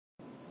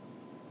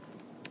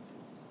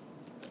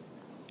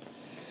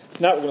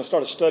Tonight we're going to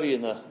start a study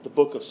in the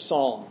book of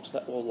Psalms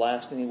that will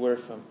last anywhere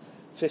from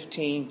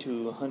 15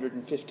 to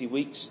 150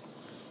 weeks.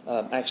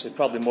 Actually,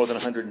 probably more than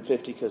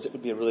 150 because it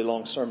would be a really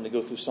long sermon to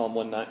go through Psalm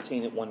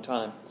 119 at one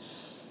time.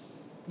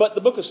 But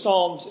the book of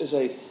Psalms is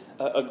a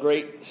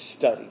great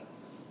study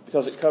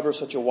because it covers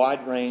such a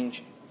wide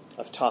range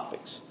of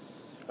topics.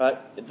 Right?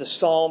 The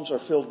Psalms are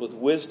filled with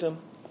wisdom,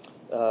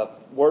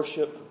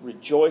 worship,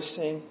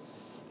 rejoicing.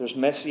 There's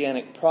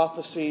messianic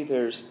prophecy.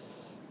 There's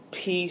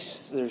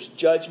peace, there's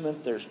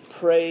judgment, there's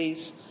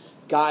praise,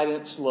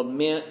 guidance,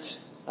 lament,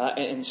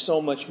 and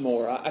so much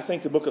more. I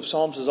think the book of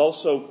Psalms is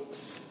also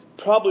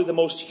probably the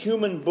most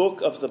human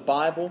book of the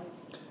Bible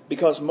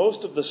because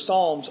most of the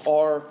Psalms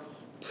are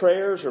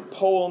prayers or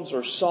poems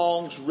or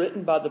songs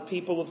written by the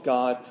people of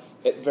God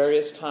at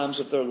various times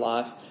of their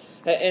life,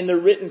 and they're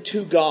written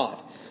to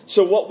God.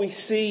 So what we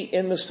see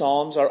in the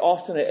Psalms are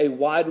often a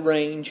wide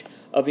range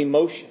of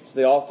emotions.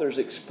 The authors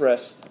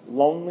express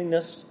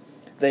loneliness.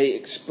 They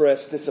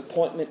express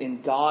disappointment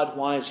in God.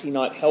 Why is He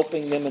not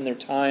helping them in their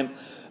time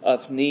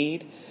of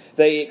need?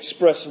 They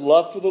express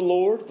love for the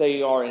Lord.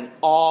 They are in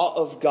awe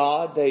of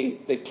God.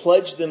 They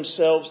pledge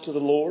themselves to the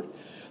Lord.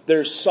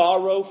 There's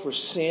sorrow for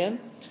sin.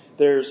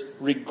 There's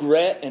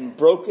regret and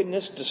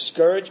brokenness,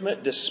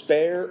 discouragement,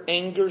 despair,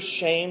 anger,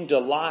 shame,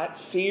 delight,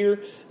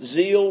 fear,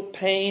 zeal,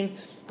 pain,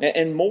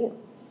 and more.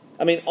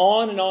 I mean,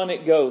 on and on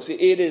it goes.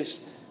 It is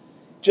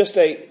just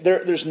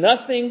there's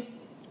nothing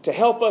to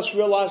help us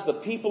realize the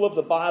people of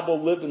the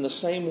Bible lived in the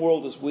same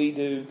world as we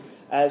do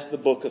as the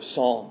book of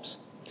Psalms.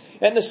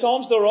 And the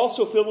Psalms, they're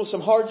also filled with some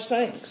hard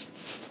sayings.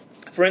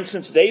 For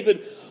instance,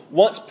 David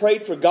once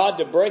prayed for God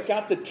to break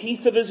out the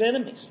teeth of his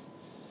enemies.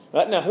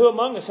 Right? Now, who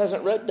among us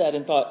hasn't read that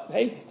and thought,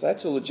 hey, if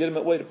that's a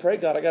legitimate way to pray,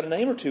 God, I got a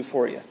name or two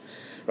for you.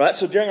 Right?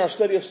 So during our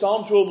study of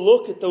Psalms, we'll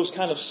look at those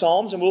kind of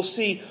Psalms and we'll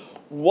see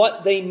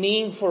what they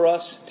mean for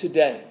us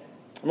today.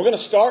 And we're going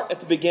to start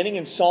at the beginning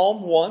in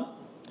Psalm 1.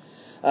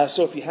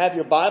 So if you have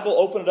your Bible,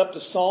 open it up to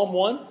Psalm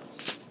 1,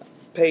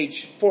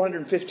 page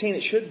 415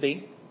 it should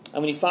be.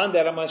 And when you find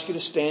that, I'm going to ask you to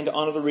stand to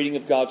honor the reading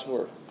of God's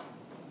Word.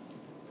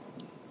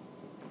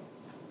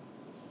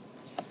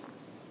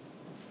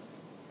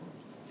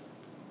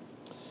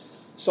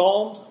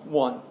 Psalm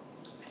 1.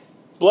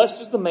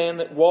 Blessed is the man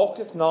that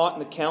walketh not in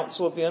the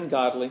counsel of the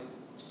ungodly,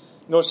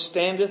 nor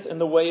standeth in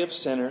the way of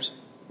sinners,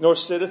 nor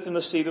sitteth in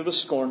the seat of the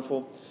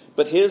scornful,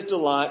 but his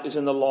delight is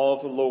in the law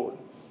of the Lord.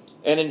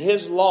 And in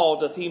his law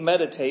doth he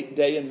meditate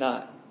day and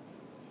night.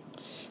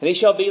 And he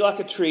shall be like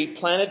a tree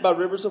planted by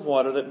rivers of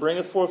water that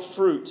bringeth forth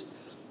fruit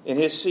in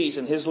his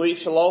season. His leaf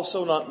shall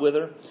also not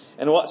wither,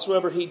 and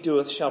whatsoever he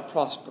doeth shall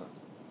prosper.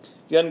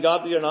 The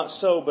ungodly are not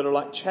so, but are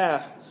like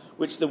chaff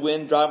which the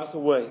wind driveth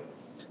away.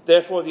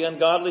 Therefore the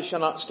ungodly shall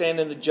not stand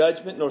in the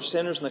judgment, nor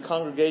sinners in the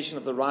congregation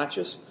of the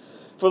righteous.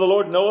 For the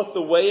Lord knoweth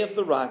the way of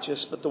the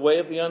righteous, but the way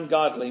of the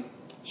ungodly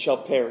shall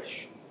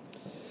perish.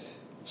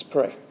 Let's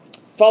pray.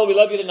 Father, we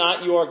love you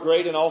tonight. You are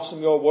great and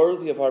awesome. You are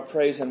worthy of our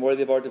praise and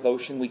worthy of our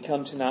devotion. We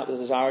come tonight with a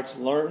desire to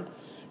learn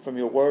from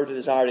your word, a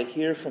desire to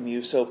hear from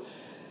you. So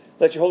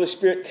let your Holy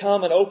Spirit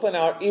come and open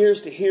our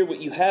ears to hear what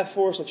you have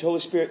for us. Let your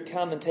Holy Spirit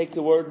come and take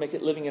the word, make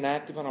it living and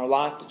active in our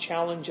life, to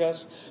challenge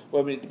us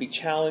where we need to be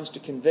challenged, to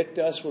convict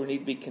us where we need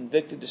to be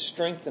convicted, to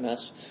strengthen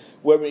us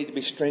where we need to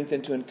be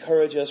strengthened, to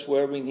encourage us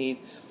where we need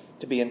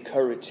to be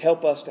encouraged.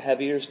 Help us to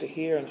have ears to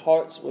hear and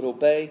hearts that would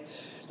obey.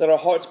 Let our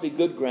hearts be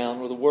good ground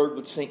where the word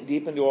would sink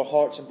deep into our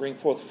hearts and bring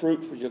forth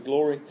fruit for your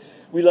glory.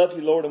 We love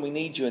you, Lord, and we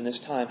need you in this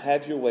time.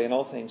 Have your way in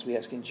all things, we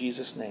ask in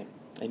Jesus' name.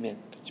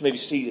 Amen. You may be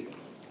seated.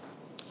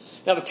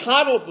 Now, the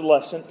title of the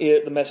lesson,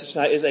 the message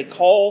tonight, is A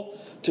Call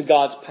to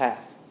God's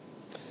Path.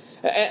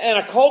 And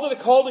I called it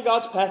A Call to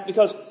God's Path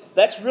because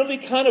that's really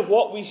kind of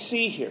what we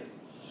see here.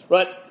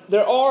 Right?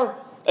 There are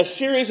a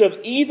series of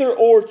either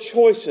or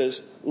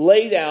choices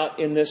laid out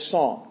in this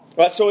psalm.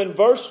 Right? So in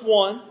verse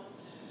 1,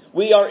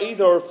 we are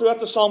either,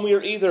 throughout the psalm, we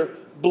are either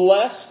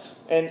blessed,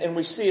 and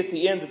we see at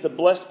the end that the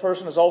blessed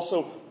person is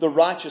also the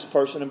righteous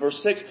person in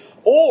verse 6,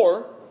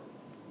 or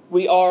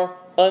we are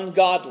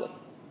ungodly.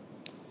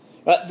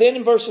 Then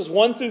in verses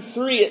 1 through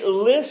 3, it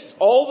lists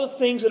all the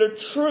things that are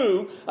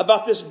true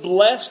about this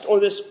blessed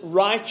or this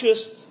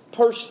righteous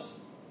person.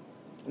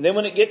 And then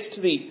when it gets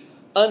to the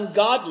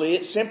ungodly,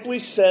 it simply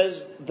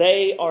says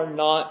they are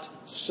not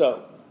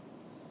so.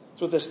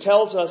 So what this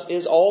tells us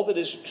is all that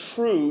is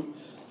true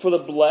for the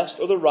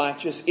blessed or the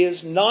righteous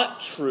is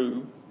not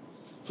true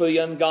for the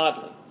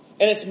ungodly.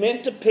 And it's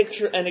meant to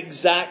picture an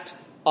exact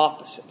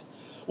opposite.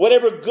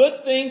 Whatever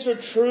good things are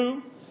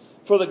true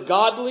for the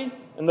godly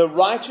and the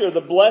righteous, or the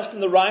blessed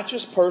and the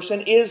righteous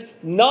person, is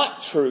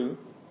not true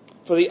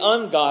for the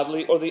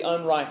ungodly or the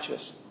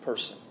unrighteous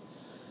person.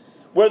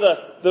 Where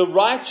the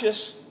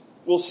righteous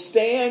will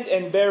stand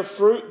and bear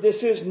fruit,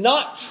 this is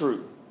not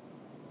true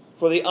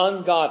for the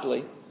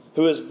ungodly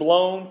who is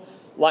blown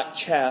like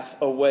chaff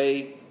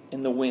away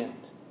in the wind.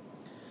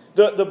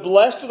 The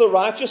blessed or the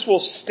righteous will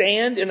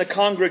stand in the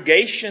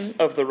congregation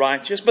of the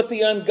righteous, but the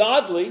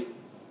ungodly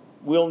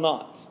will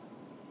not.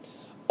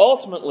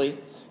 Ultimately,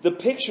 the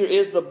picture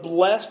is the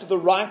blessed, the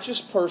righteous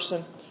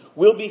person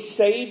will be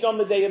saved on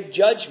the day of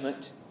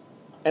judgment,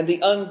 and the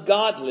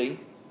ungodly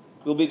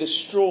will be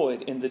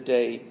destroyed in the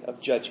day of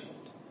judgment.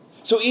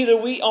 So either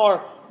we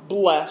are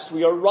blessed,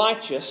 we are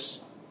righteous,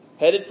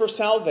 headed for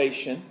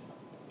salvation,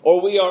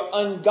 or we are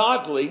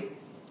ungodly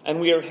and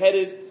we are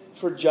headed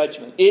for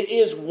judgment. It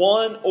is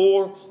one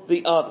or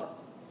the other.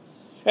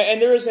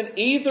 And there is an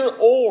either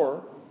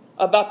or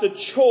about the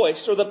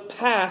choice or the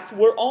path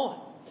we're on.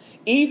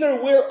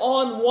 Either we're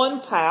on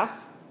one path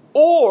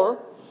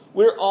or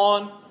we're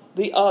on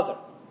the other.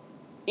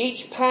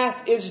 Each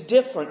path is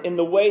different in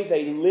the way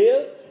they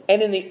live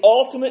and in the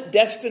ultimate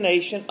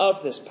destination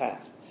of this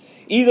path.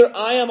 Either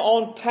I am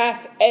on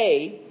path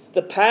A,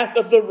 the path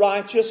of the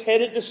righteous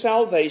headed to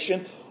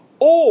salvation,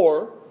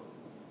 or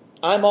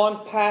I'm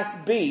on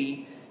path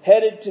B,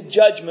 headed to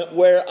judgment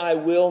where I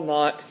will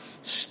not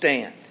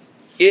stand.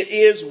 It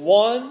is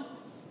one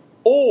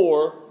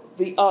or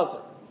the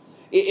other.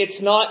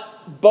 It's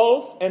not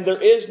both, and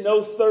there is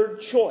no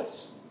third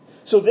choice.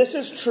 So this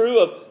is true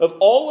of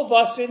all of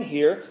us in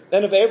here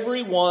and of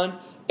everyone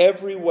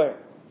everywhere.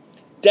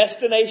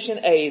 Destination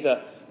A,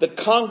 the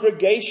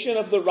congregation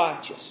of the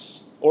righteous,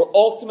 or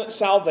ultimate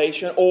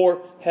salvation,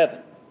 or heaven.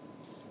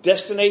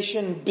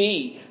 Destination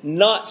B,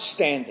 not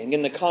standing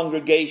in the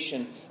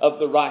congregation of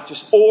the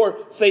righteous, or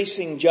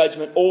facing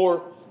judgment,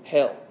 or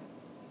hell.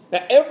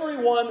 Now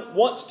everyone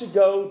wants to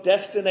go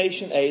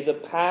destination A, the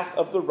path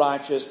of the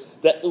righteous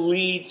that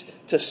leads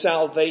to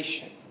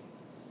salvation.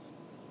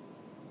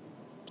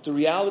 But the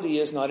reality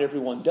is not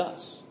everyone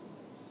does.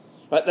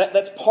 Right?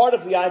 That's part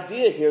of the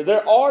idea here.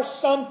 There are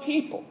some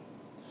people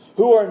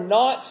who are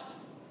not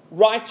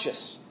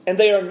righteous, and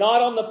they are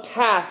not on the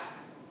path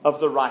of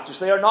the righteous.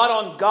 They are not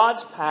on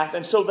God's path,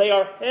 and so they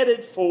are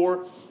headed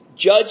for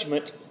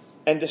judgment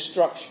and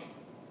destruction.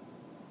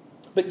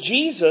 But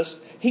Jesus,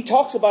 He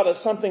talks about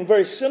something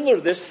very similar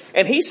to this,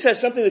 and He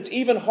says something that's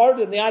even harder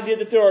than the idea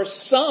that there are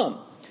some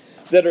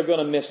that are going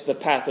to miss the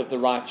path of the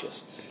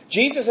righteous.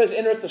 Jesus says,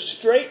 enter at the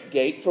straight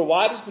gate, for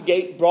wide is the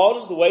gate, broad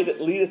is the way that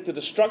leadeth to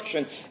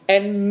destruction,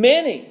 and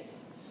many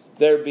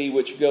there be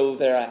which go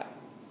thereat.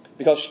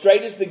 Because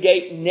straight is the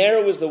gate,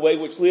 narrow is the way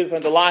which leadeth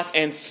unto life,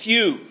 and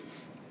few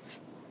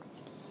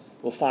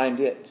will find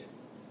it.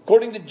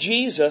 According to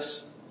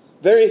Jesus,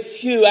 very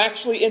few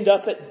actually end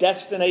up at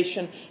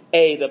destination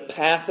A, the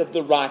path of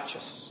the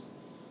righteous.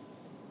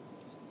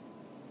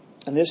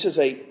 And this is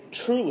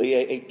truly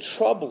a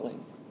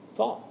troubling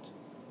thought.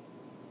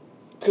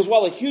 Because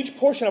while a huge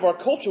portion of our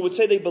culture would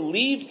say they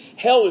believe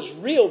hell is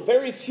real,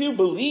 very few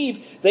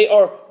believe they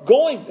are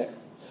going there.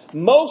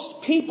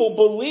 Most people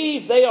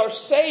believe they are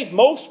saved.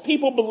 Most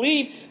people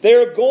believe they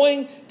are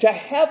going to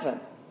heaven.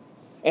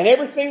 And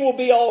everything will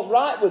be all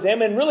right with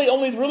them. And really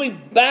only the really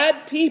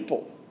bad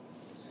people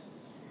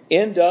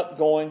end up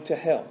going to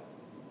hell.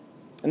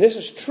 And this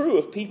is true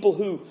of people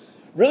who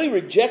really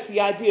reject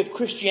the idea of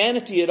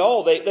Christianity at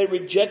all. They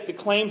reject the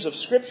claims of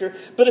Scripture.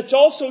 But it's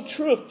also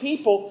true of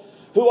people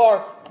who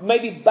are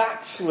maybe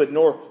backslidden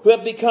or who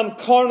have become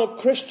carnal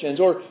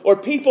Christians or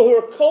people who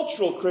are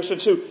cultural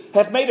Christians who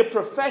have made a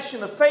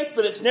profession of faith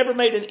but it's never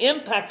made an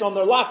impact on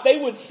their life. They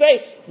would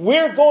say,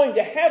 we're going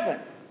to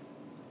heaven.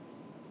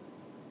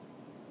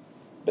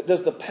 But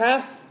does the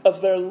path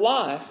of their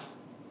life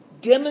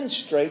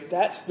demonstrate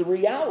that's the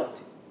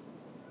reality?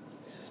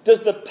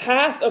 Does the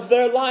path of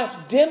their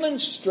life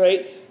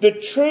demonstrate the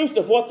truth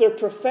of what they're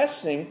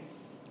professing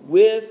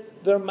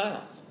with their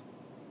mouth?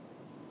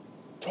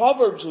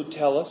 Proverbs would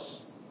tell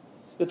us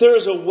that there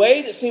is a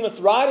way that seemeth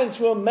right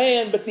unto a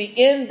man, but the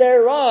end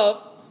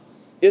thereof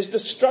is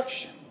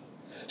destruction.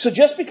 So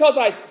just because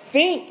I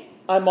think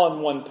I'm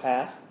on one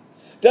path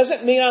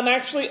doesn't mean I'm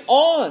actually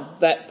on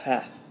that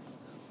path.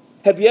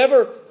 Have you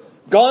ever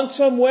gone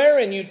somewhere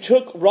and you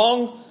took a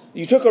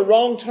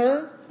wrong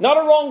turn? Not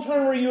a wrong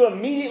turn where you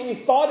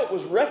immediately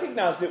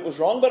recognized it was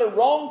wrong, but a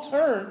wrong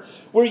turn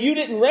where you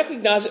didn't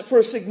recognize it for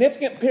a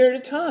significant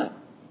period of time.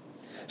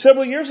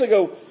 Several years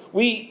ago,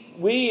 we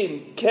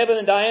and Kevin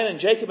and Diane and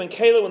Jacob and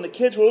Kayla, when the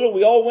kids were little,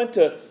 we all went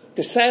to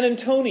San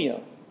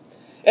Antonio.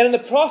 And in the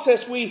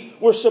process, we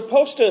were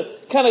supposed to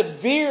kind of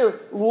veer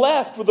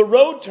left with a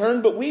road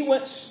turn, but we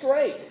went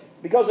straight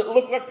because it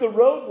looked like the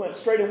road went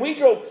straight. And we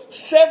drove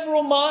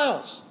several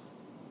miles,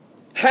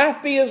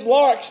 happy as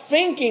larks,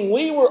 thinking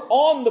we were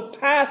on the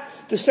path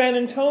to San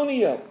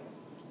Antonio.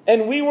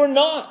 And we were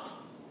not.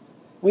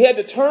 We had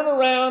to turn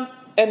around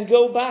and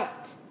go back.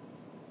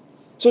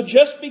 So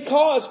just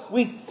because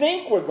we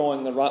think we're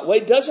going the right way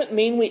doesn't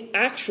mean we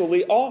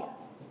actually are.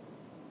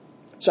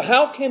 So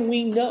how can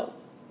we know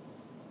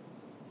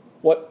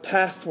what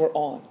path we're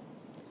on?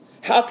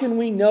 How can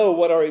we know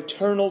what our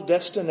eternal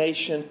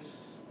destination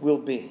will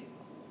be?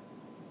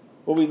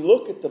 Well, we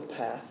look at the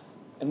path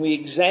and we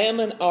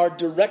examine our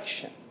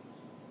direction.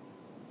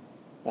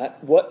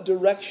 Right? What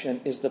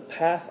direction is the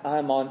path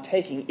I'm on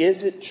taking?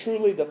 Is it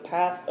truly the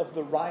path of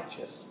the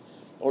righteous,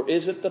 or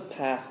is it the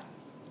path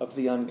of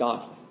the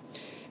ungodly?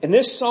 In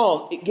this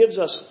psalm, it gives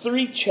us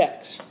 3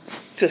 checks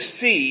to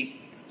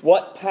see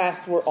what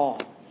path we're on.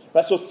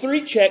 Right? So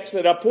 3 checks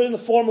that are put in the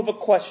form of a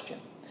question.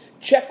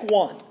 Check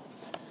 1.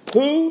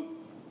 Who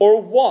or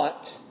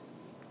what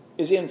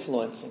is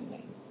influencing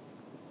me?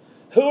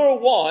 Who or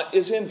what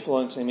is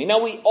influencing me? Now,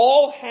 we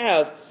all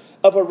have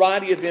a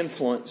variety of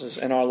influences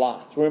in our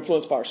lives. We're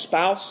influenced by our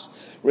spouse.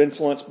 We're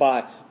influenced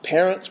by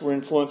parents. We're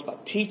influenced by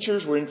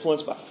teachers. We're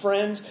influenced by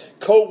friends,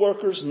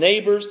 co-workers,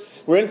 neighbors.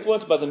 We're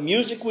influenced by the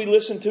music we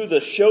listen to,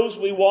 the shows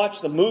we watch,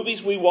 the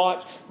movies we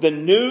watch, the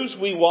news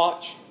we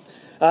watch.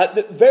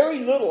 Very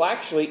little,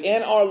 actually,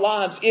 in our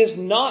lives is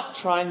not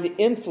trying to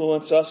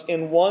influence us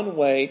in one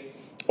way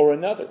or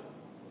another.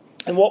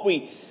 And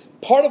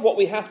part of what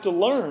we have to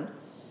learn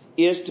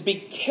is to be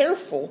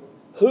careful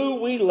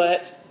who we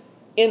let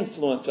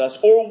influence us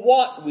or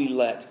what we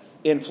let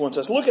influence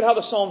us. Look at how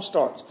the psalm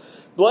starts.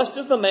 Blessed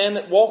is the man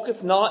that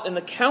walketh not in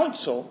the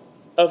counsel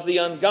of the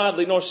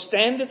ungodly, nor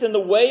standeth in the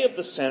way of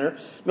the sinner,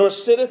 nor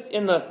sitteth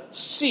in the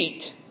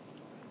seat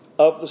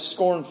of the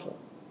scornful.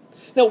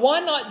 Now,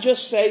 why not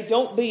just say,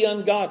 don't be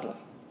ungodly?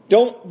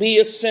 Don't be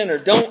a sinner.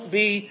 Don't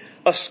be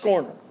a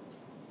scorner.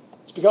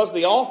 It's because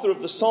the author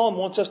of the psalm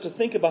wants us to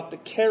think about the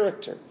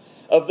character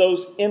of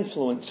those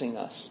influencing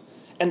us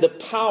and the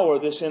power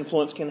this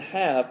influence can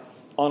have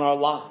on our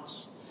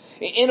lives.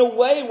 In a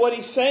way, what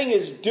he's saying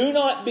is, do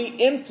not be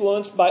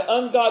influenced by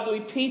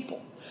ungodly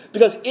people.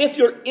 Because if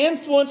you're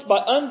influenced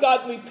by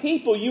ungodly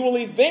people, you will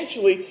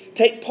eventually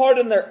take part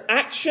in their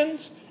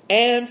actions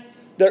and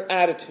their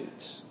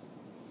attitudes.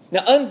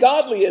 Now,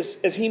 ungodly,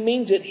 as he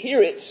means it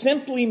here, it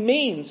simply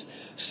means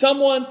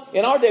someone,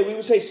 in our day we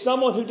would say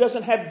someone who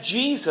doesn't have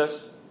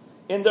Jesus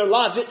in their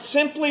lives. It's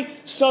simply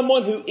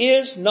someone who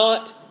is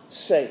not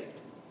saved.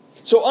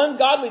 So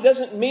ungodly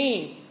doesn't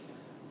mean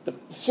the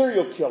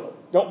serial killer.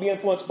 Don't be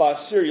influenced by a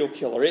serial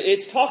killer.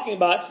 It's talking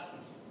about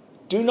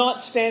do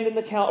not stand in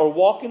the counsel or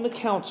walk in the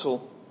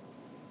counsel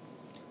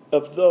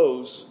of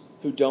those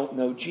who don't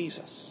know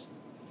Jesus.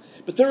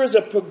 But there is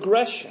a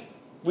progression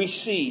we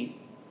see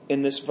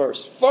in this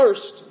verse.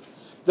 First,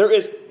 there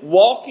is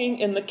walking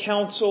in the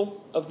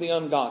counsel of the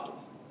ungodly.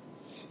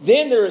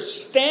 Then there is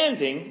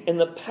standing in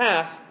the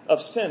path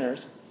of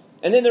sinners.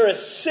 And then there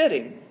is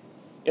sitting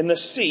in the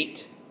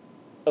seat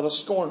of the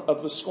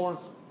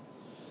scornful.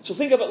 So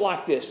think of it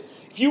like this.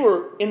 If you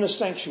were in the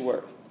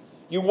sanctuary,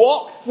 you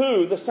walk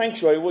through the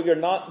sanctuary, well, you're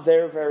not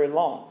there very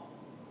long.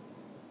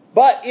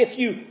 But if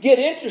you get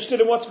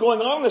interested in what's going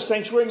on in the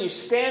sanctuary and you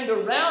stand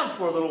around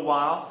for a little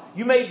while,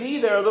 you may be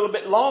there a little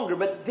bit longer.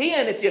 But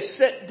then if you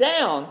sit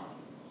down,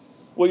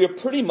 well, you're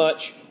pretty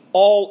much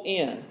all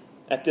in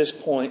at this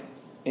point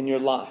in your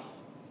life.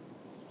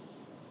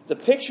 The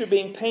picture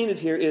being painted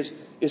here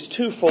is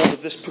twofold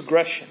of this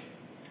progression.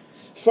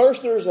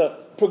 First, there is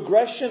a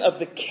progression of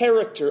the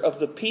character of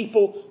the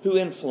people who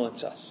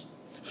influence us.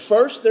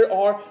 First, there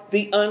are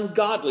the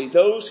ungodly,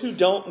 those who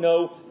don't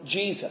know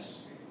Jesus.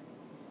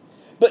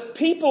 But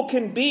people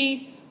can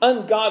be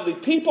ungodly.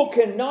 People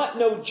cannot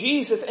know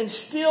Jesus and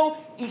still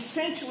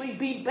essentially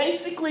be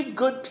basically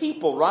good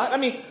people, right? I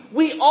mean,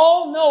 we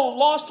all know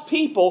lost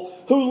people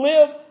who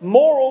live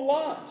moral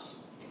lives.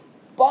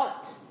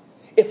 But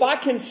if I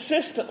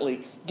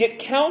consistently get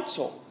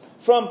counsel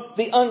from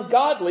the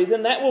ungodly,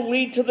 then that will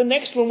lead to the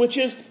next one, which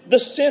is the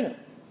sinner.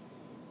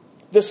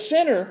 The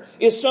sinner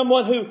is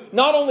someone who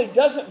not only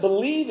doesn't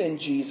believe in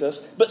Jesus,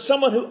 but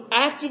someone who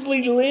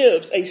actively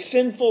lives a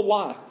sinful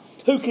life,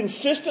 who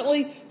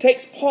consistently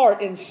takes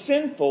part in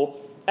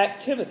sinful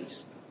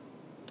activities.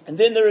 And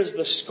then there is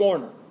the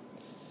scorner.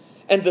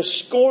 And the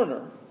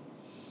scorner,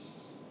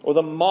 or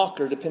the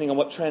mocker, depending on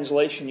what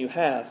translation you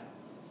have,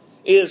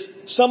 is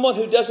someone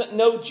who doesn't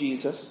know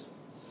Jesus,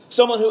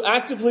 someone who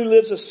actively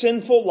lives a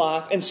sinful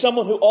life, and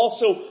someone who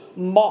also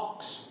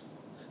mocks.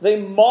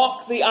 They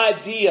mock the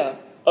idea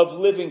of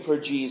living for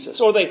Jesus,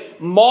 or they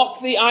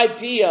mock the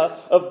idea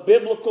of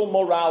biblical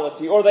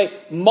morality, or they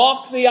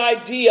mock the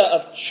idea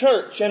of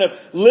church and of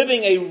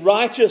living a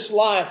righteous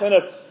life and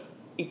of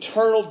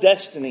eternal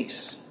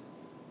destinies.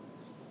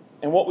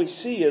 And what we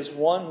see is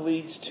one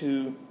leads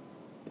to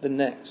the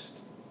next.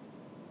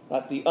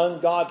 Like the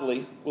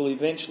ungodly will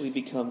eventually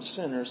become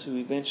sinners who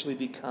eventually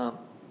become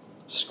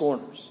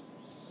scorners.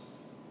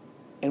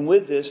 And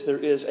with this, there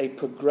is a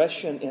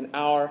progression in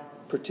our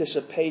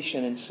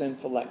participation in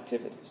sinful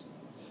activities.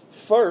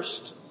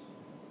 First,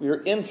 we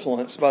are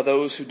influenced by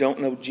those who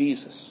don't know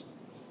Jesus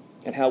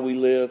and how we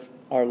live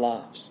our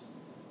lives.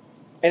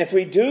 And if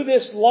we do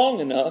this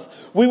long enough,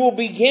 we will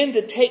begin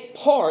to take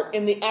part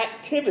in the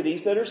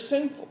activities that are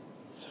sinful.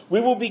 We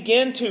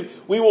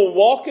will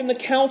walk in the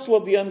counsel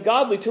of the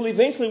ungodly till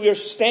eventually we are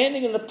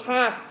standing in the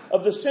path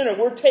of the sinner.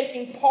 We're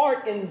taking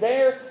part in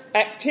their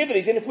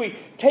activities. And if we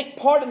take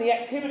part in the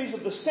activities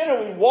of the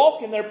sinner, we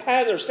walk in their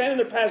path or stand in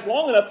their paths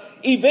long enough,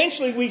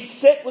 eventually we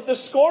sit with the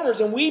scorners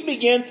and we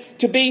begin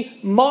to be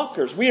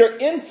mockers. We are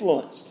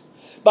influenced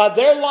by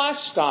their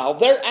lifestyle,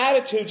 their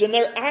attitudes, and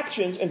their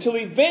actions until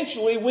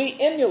eventually we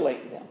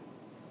emulate them.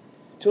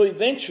 Till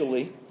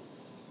eventually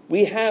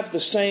we have the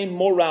same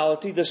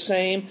morality, the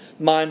same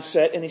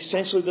mindset, and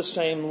essentially the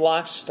same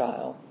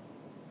lifestyle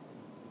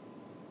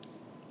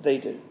they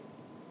do.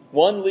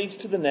 One leads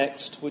to the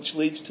next, which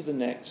leads to the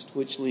next,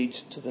 which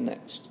leads to the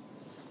next.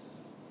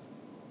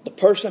 The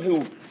person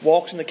who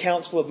walks in the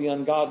counsel of the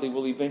ungodly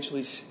will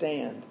eventually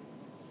stand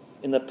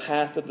in the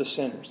path of the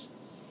sinners.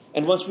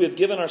 And once we have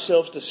given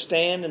ourselves to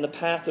stand in the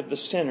path of the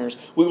sinners,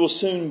 we will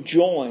soon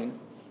join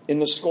in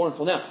the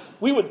scornful. Now,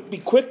 we would be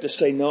quick to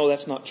say, no,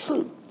 that's not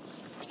true.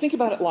 Think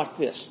about it like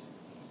this.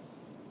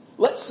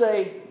 Let's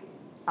say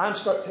I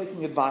start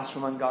taking advice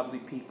from ungodly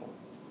people.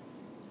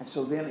 And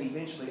so then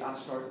eventually I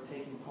start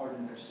taking part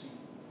in their sin.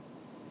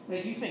 Now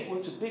you think, well,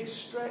 it's a big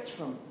stretch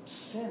from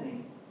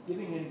sinning,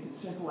 giving in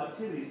simple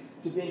activities,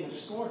 to being a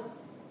scorner.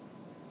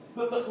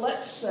 But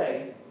let's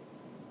say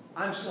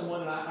I'm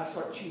someone and I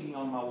start cheating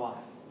on my wife.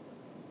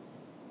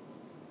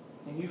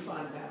 And you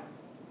find out.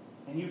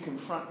 And you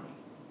confront me.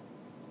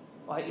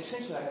 Well,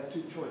 essentially I have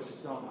two choices,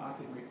 don't I? I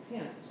can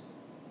repent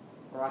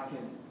or I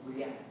can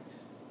react.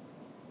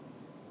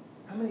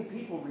 How many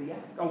people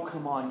react? Oh,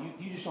 come on,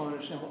 you just don't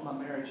understand what my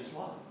marriage is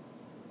like.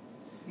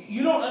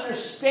 You don't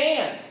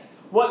understand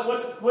what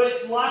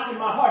it's like in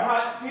my heart,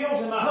 how it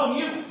feels in my home.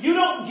 You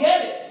don't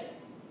get it.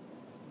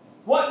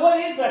 What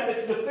is that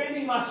that's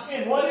defending my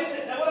sin? What is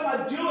it? What am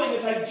I doing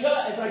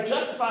as I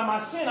justify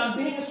my sin? I'm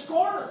being a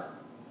scorner.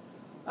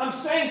 I'm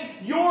saying,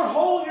 you're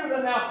holier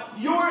than thou.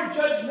 You're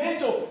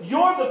judgmental.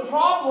 You're the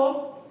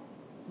problem.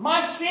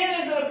 My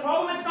sin isn't a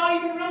problem. It's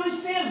not even really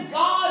sin.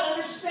 God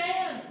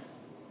understands.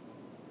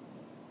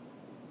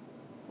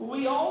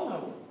 We all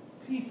know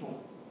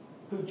people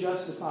who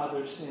justify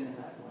their sin in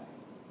that way.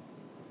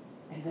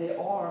 And they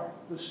are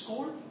the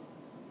scornful.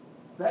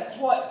 That's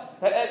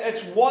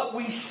what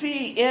we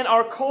see in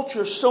our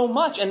culture so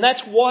much. And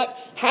that's what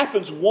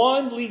happens.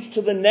 One leads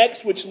to the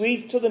next, which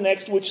leads to the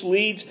next, which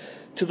leads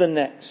to the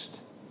next.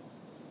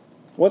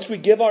 Once we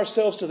give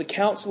ourselves to the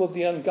counsel of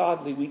the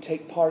ungodly, we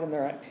take part in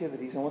their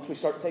activities. And once we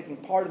start taking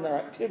part in their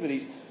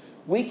activities,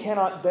 we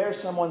cannot bear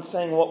someone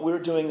saying what we're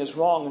doing is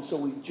wrong, and so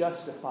we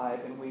justify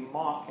it and we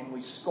mock and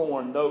we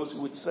scorn those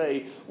who would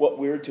say what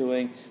we're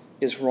doing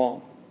is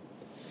wrong.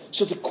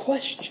 So the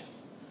question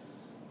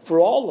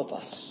for all of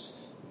us,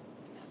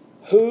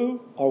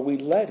 who are we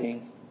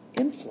letting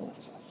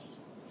influence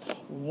us?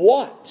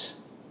 What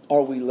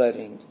are we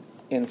letting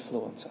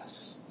influence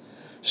us?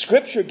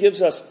 Scripture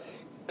gives us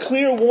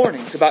clear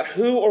warnings about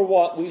who or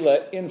what we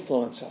let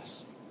influence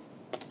us.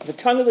 The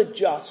tongue of the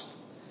just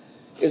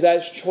is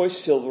as choice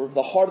silver.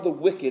 The heart of the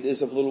wicked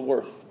is of little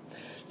worth.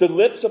 The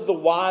lips of the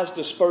wise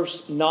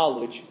disperse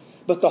knowledge,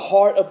 but the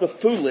heart of the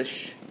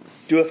foolish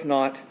doeth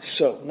not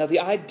so. Now the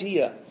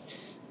idea,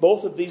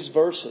 both of these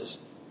verses,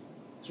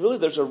 is really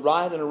there's a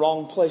right and a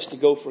wrong place to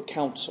go for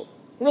counsel.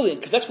 Really,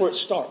 because that's where it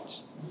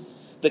starts.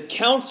 The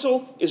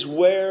counsel is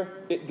where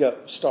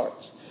it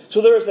starts. So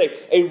there is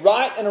a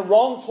right and a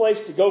wrong place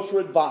to go for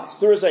advice.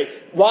 There is a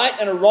right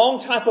and a wrong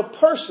type of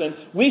person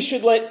we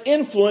should let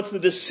influence the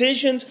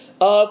decisions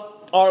of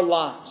our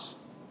lives.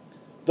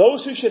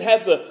 Those who should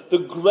have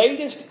the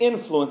greatest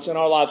influence in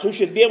our lives, who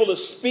should be able to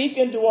speak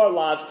into our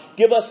lives,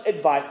 give us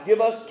advice,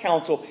 give us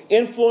counsel,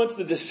 influence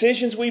the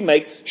decisions we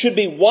make, should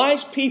be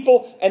wise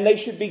people, and they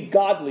should be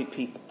godly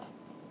people.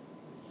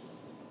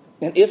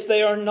 And if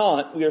they are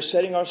not, we are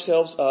setting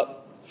ourselves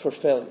up for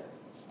failure.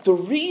 The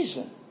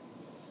reason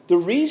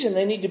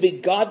they need to be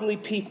godly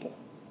people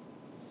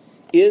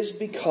is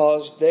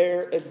because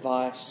their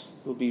advice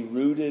will be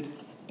rooted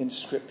in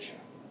Scripture.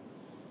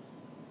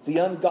 The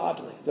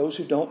ungodly, those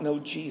who don't know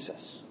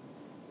Jesus,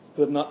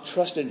 who have not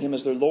trusted Him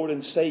as their Lord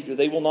and Savior,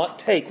 they will not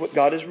take what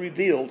God has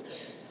revealed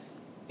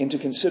into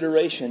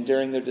consideration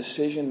during their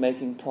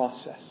decision-making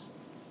process.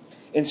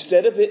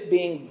 Instead of it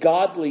being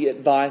godly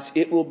advice,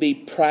 it will be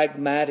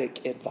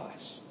pragmatic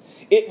advice.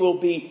 It will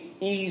be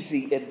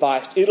easy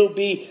advice. It'll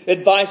be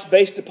advice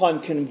based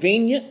upon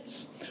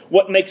convenience,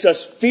 what makes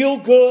us feel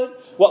good,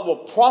 what will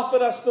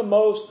profit us the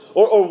most,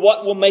 or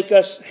what will make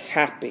us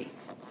happy.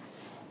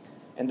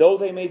 And though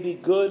they may be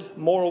good,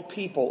 moral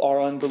people,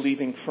 our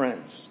unbelieving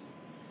friends,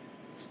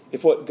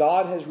 if what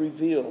God has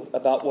revealed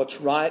about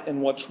what's right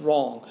and what's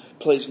wrong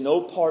plays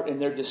no part in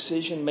their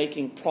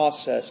decision-making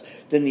process,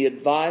 then the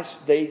advice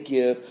they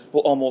give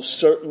will almost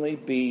certainly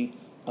be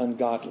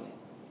ungodly.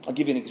 I'll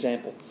give you an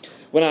example.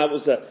 When I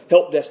was a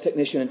help desk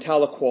technician in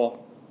Tahlequah,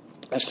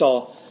 I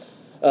saw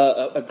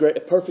a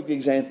perfect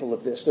example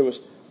of this. There was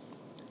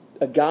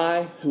a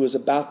guy who was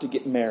about to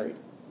get married,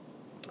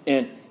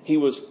 and he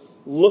was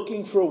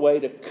looking for a way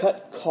to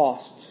cut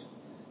costs.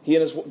 He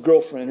and his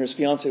girlfriend, or his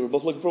fiancée, were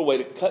both looking for a way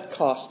to cut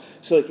costs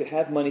so they could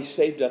have money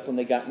saved up when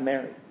they got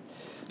married.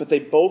 But they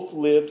both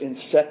lived in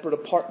separate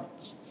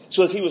apartments.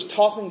 So as he was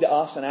talking to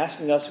us and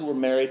asking us who were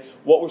married,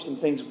 what were some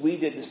things we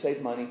did to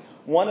save money,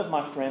 one of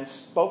my friends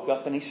spoke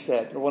up and he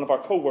said, or one of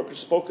our co-workers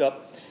spoke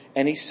up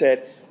and he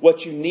said,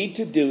 what you need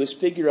to do is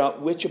figure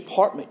out which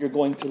apartment you're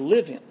going to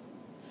live in.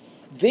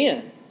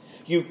 Then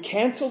you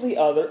cancel the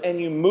other and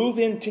you move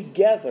in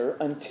together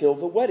until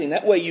the wedding.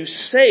 That way you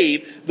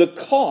save the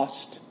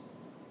cost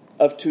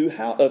of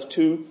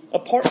two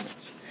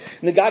apartments.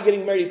 And the guy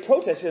getting married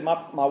protested, said,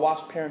 my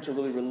wife's parents are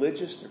really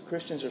religious. They're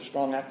Christians. They're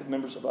strong, active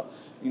members of a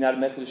United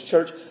Methodist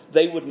Church.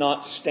 They would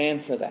not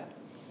stand for that.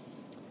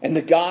 And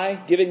the guy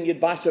giving the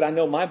advice said, I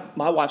know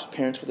my wife's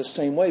parents were the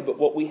same way, but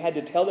what we had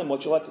to tell them,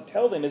 what you'll have to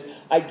tell them is,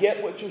 I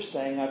get what you're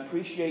saying, I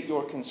appreciate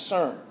your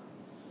concern.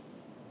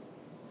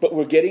 But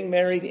we're getting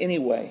married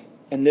anyway,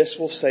 and this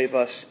will save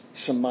us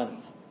some money.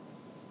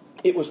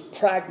 It was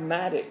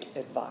pragmatic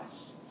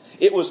advice.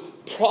 It was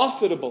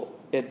profitable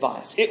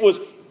advice. It was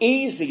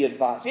easy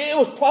advice. It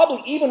was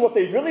probably even what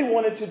they really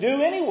wanted to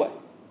do anyway.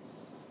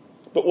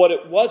 But what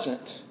it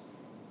wasn't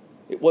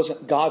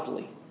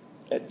godly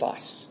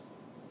advice.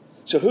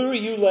 So who are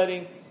you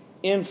letting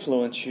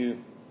influence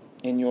you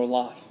in your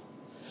life?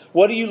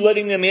 What are you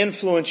letting them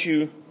influence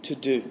you to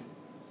do?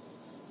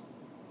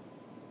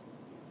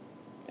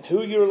 And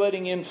who you're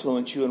letting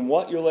influence you and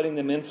what you're letting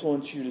them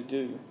influence you to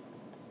do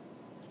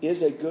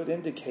is a good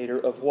indicator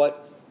of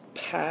what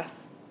path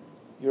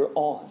you're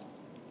on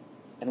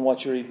and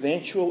what your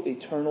eventual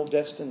eternal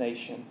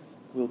destination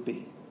will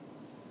be.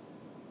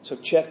 So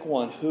check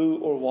 1, who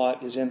or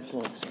what is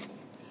influencing me?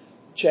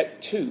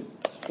 Check 2,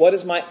 what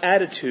is my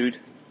attitude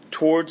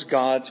towards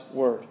God's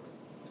Word?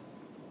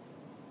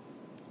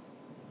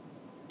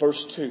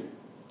 Verse 2.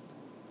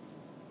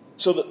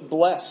 So that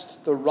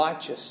blessed, the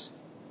righteous,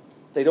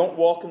 they don't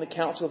walk in the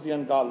counsel of the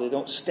ungodly. They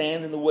don't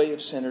stand in the way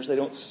of sinners. They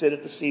don't sit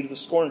at the seat of the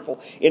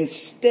scornful.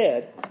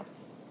 Instead,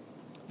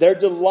 their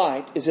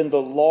delight is in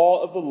the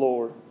law of the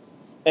Lord,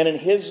 and in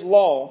His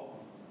law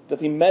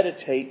doth he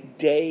meditate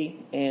day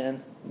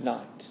and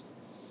night.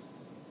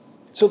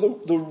 So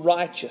the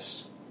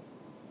righteous,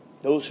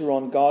 those who are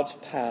on God's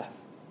path,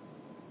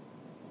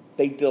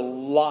 they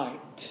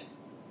delight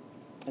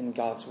in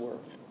God's Word.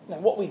 Now,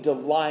 what we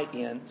delight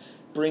in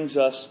brings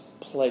us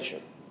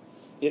pleasure.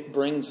 It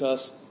brings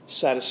us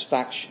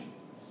satisfaction.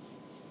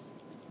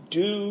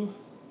 Do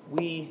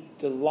we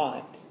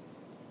delight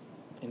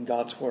in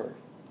God's Word?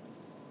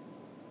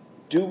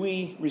 Do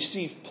we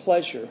receive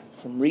pleasure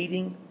from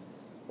reading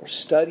or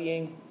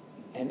studying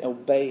and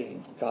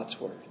obeying God's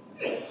Word?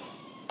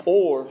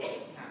 Or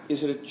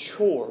is it a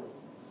chore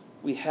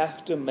we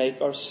have to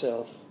make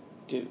ourselves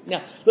do?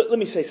 Now, let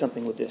me say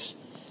something with this.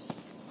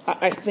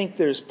 I think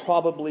there's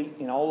probably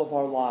in all of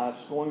our lives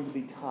going to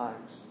be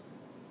times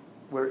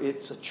where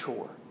it's a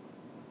chore.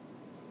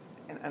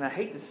 And I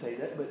hate to say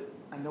that, but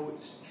I know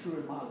it's true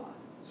in my life.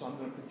 So I'm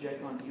going to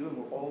project onto you, and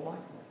we're all like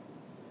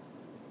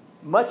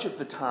that. Much of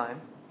the time,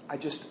 I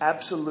just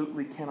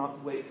absolutely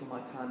cannot wait for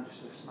my time.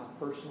 This is my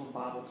personal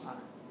Bible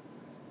time.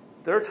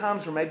 There are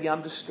times where maybe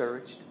I'm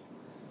discouraged,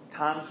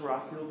 times where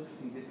I feel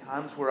defeated,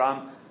 times where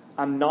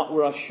I'm not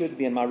where I should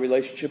be in my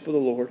relationship with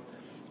the Lord.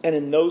 And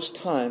in those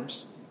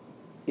times,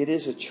 it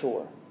is a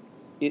chore.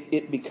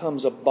 It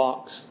becomes a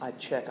box I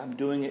check. I'm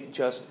doing it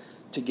just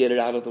to get it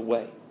out of the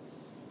way.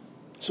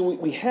 So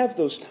we have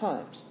those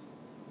times.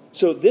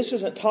 So this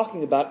isn't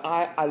talking about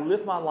I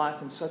live my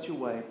life in such a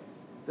way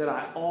that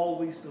I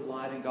always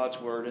delight in God's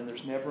Word, and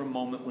there's never a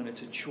moment when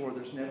it's a chore.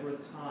 There's never a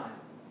time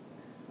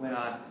when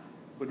I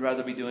would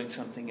rather be doing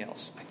something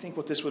else. I think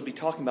what this would be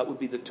talking about would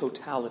be the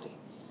totality.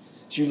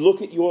 As you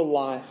look at your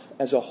life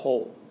as a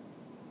whole,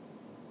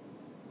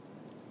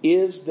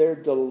 is there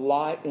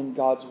delight in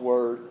God's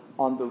Word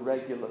on the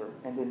regular,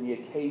 and in the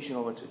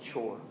occasional it's a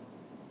chore?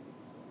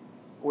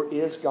 Or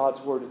is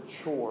God's Word a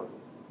chore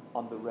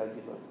on the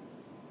regular?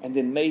 And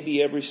then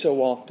maybe every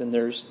so often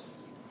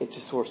it's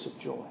a source of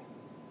joy.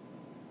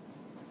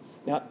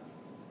 Now,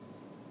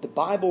 the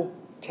Bible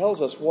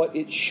tells us what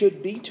it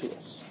should be to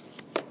us.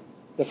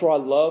 Therefore I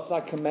love thy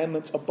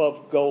commandments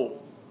above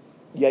gold,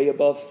 yea,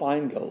 above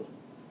fine gold.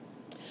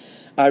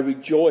 I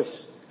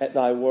rejoice at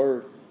thy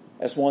word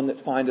as one that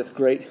findeth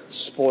great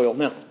spoil.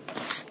 Now,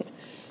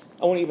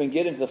 I won't even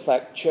get into the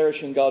fact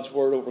cherishing God's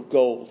Word over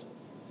gold.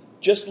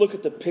 Just look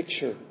at the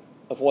picture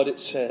of what it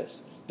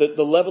says.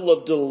 The level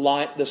of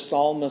delight the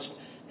psalmist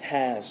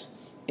has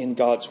in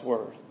God's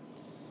Word.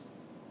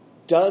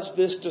 Does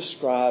this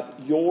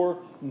describe your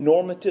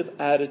normative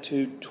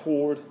attitude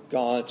toward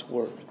God's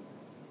Word?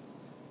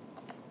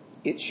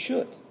 It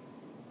should.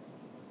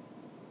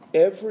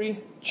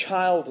 Every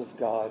child of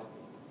God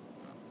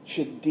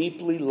should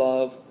deeply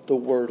love the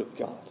Word of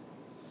God.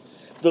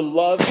 The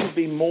love should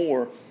be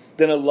more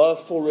than a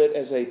love for it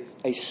as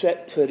a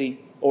set putty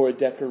or a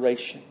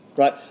decoration.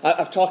 Right?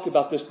 I've talked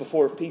about this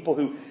before of people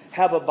who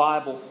have a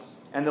Bible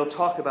and they'll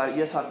talk about it.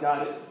 Yes, I've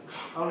got it.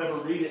 I don't ever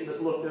read it,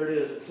 but look, there it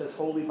is. It says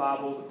Holy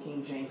Bible, the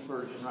King James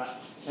Version, right?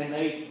 And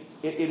it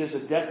is a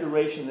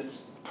decoration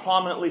that's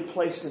prominently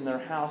placed in their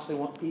house. They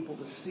want people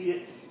to see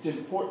it. It's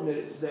important that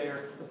it's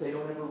there, but they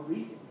don't ever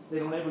read it. They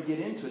don't ever get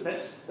into it.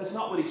 That's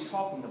not what he's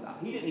talking about.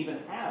 He didn't even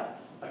have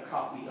a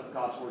copy of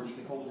God's Word he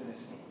could hold in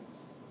his hands.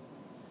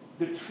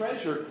 The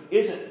treasure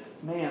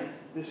isn't, man,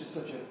 this is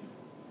such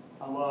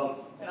I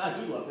love, and I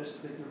do love this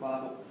particular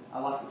Bible. I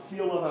like the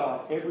feel of it. I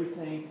like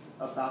everything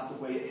about the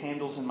way it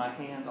handles in my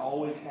hands. I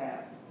always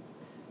have.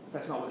 But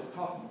that's not what it's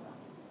talking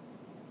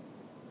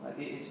about.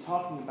 Right? It's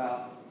talking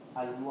about,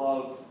 I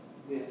love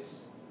this.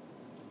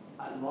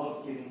 I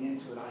love getting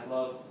into it. I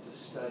love to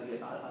study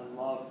it. I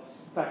love,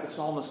 in fact, the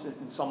psalmist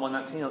in Psalm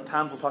 119 at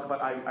times will talk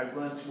about, I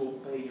run to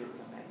obey your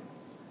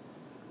commandments.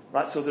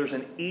 Right? So there's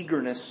an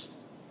eagerness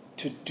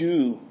to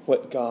do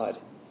what God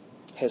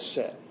has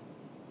said.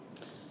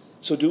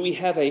 So do we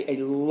have a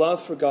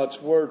love for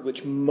God's Word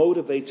which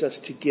motivates us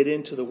to get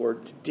into the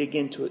Word, to dig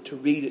into it, to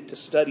read it, to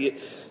study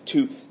it,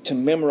 to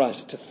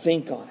memorize it, to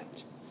think on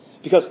it?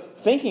 Because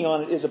thinking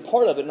on it is a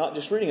part of it, not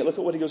just reading it. Look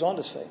at what he goes on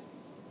to say.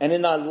 And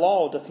in thy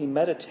law doth he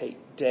meditate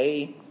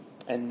day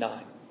and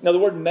night. Now the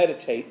word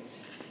meditate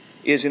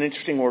is an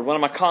interesting word. One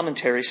of my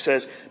commentaries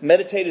says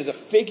meditate is a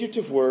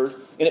figurative word,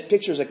 and it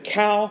pictures a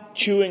cow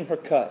chewing her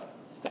cud.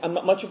 I'm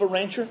not much of a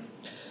rancher,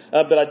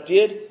 but I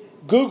did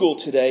Google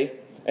today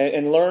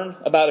and learn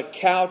about a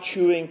cow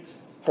chewing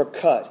her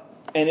cud.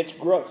 And it's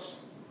gross.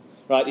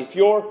 Right? If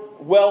you're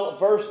well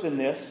versed in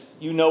this,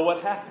 you know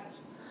what happens.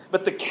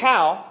 But the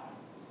cow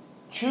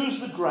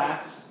chews the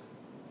grass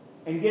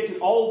and gets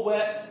it all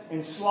wet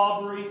and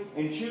slobbery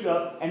and chewed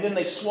up, and then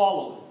they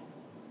swallow it.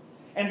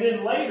 And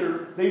then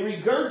later they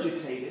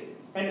regurgitate it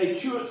and they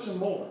chew it some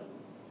more.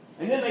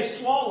 And then they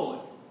swallow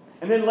it.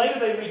 And then later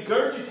they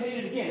regurgitate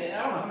it again. And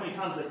I don't know how many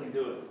times they can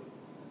do it.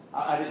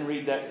 I didn't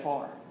read that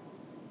far.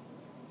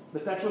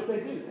 But that's what they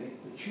do.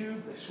 They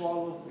chew, they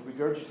swallow, they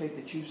regurgitate,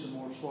 they chew some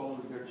more, swallow,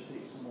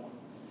 regurgitate some more.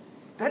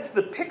 That's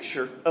the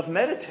picture of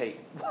meditate.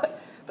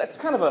 That's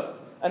kind of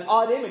an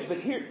odd image, but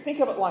here, think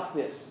of it like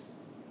this.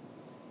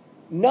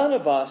 None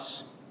of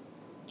us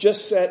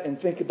just sit and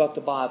think about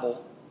the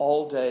Bible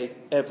all day,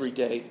 every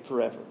day,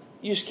 forever.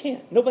 You just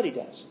can't. Nobody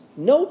does.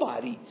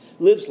 Nobody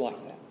lives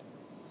like that.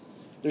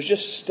 There's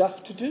just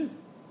stuff to do,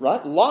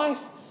 right? Life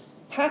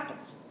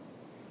happens.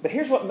 But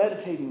here's what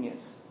meditating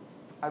is.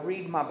 I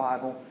read my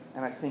Bible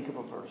and I think of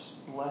a verse.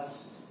 Blessed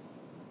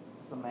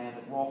is the man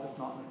that walketh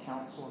not in the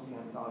counsel of the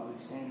ungodly,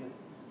 standeth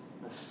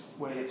in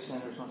the way of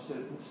sinners, nor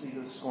sitteth in the seat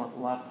of the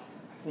scornful. I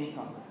think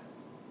on that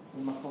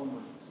when my phone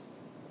rings.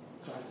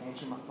 So I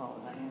answer my phone,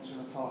 and I answer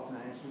and I talk, and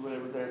I answer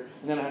whatever there,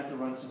 and then I have to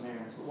run some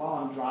errands. But while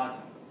I'm driving,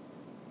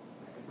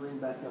 I can bring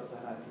back up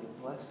that idea.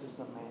 Blessed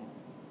is the man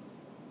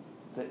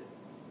that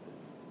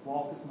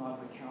walketh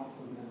not in the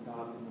counsel of the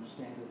ungodly, nor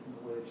standeth in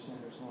the way of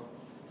sinners, nor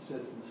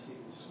sitteth in the seat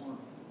of the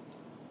scornful.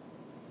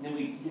 And then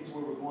we get to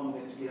where we're going, we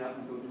have to get out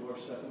and go do our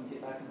stuff, and we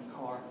get back in the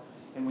car,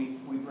 and we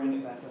bring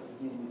it back up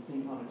again, we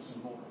think on it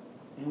some more.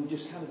 And we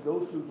just kind of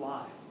go through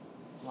life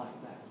like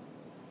that.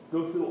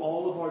 Go through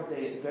all of our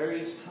day. At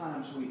various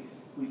times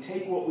we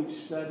take what we've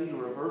studied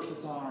or a verse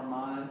that's on our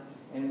mind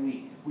and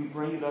we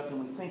bring it up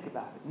and we think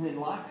about it. And then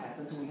life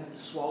happens and we have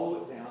to swallow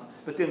it down.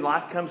 But then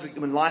life comes,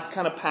 when life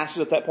kind of passes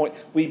at that point,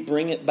 we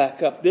bring it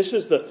back up. This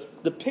is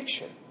the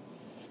picture.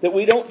 That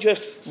we don't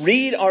just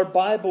read our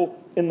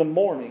Bible in the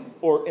morning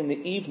or in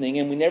the evening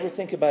and we never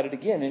think about it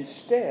again.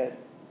 Instead,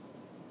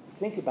 we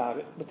think about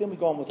it, but then we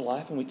go on with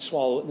life and we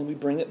swallow it and then we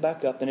bring it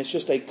back up. And it's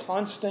just a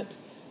constant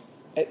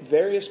at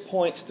various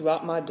points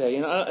throughout my day,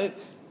 and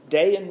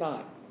day and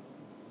night.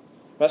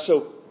 Right?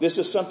 So this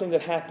is something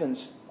that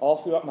happens all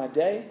throughout my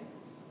day,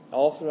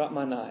 all throughout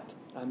my night.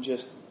 I'm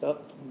just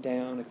up and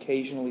down,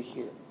 occasionally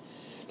here.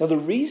 Now the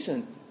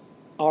reason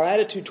our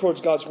attitude towards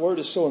God's Word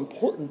is so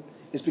important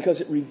is because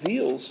it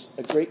reveals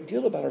a great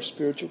deal about our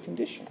spiritual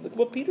condition. Look at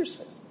what Peter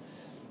says.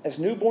 As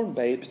newborn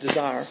babes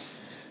desire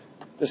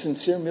the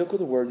sincere milk of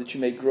the Word, that you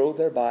may grow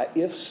thereby,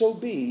 if so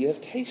be you have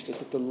tasted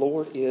that the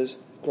Lord is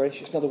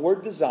gracious. Now the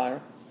word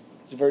desire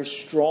is a very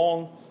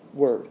strong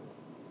word.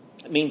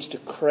 It means to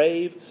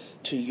crave,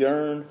 to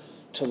yearn,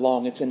 to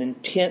long. It's an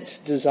intense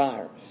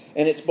desire.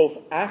 And it's both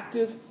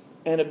active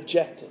and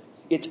objective.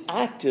 It's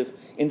active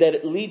in that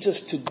it leads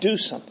us to do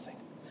something.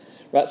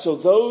 Right? So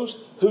those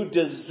who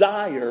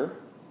desire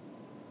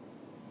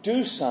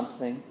do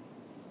something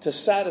to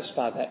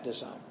satisfy that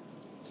desire.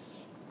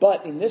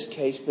 But in this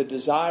case, the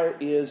desire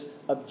is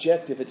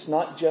objective. It's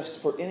not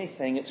just for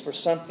anything. It's for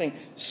something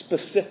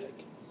specific.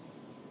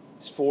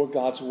 It's for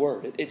God's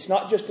Word. It's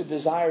not just a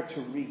desire to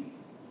read.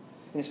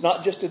 And it's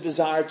not just a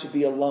desire to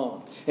be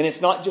alone. And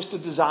it's not just a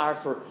desire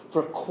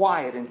for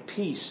quiet and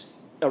peace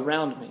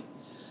around me.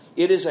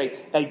 It is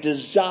a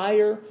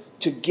desire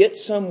to get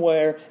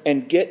somewhere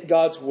and get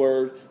God's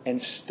Word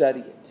and study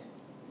it.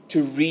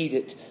 To read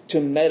it.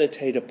 To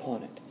meditate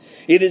upon it.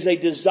 It is a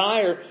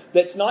desire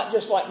that's not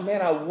just like,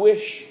 man, I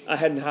wish I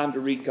had time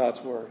to read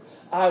God's Word.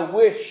 I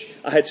wish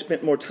I had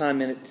spent more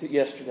time in it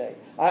yesterday.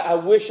 I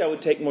wish I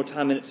would take more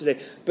time in it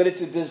today. But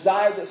it's a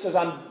desire that says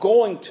I'm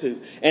going to.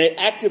 And it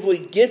actively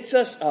gets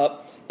us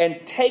up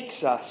and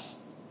takes us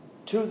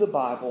to the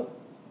Bible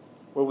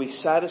where we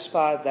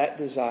satisfy that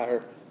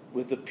desire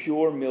with the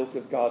pure milk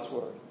of God's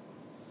Word.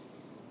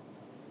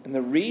 And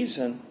the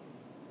reason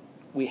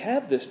we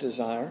have this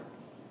desire,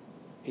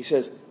 he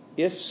says,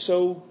 if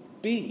so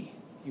be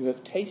you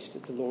have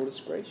tasted the Lord is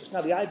gracious.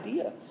 Now the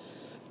idea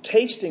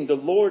tasting the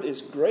Lord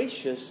is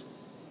gracious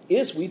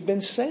is we've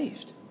been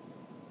saved.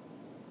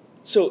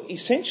 So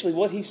essentially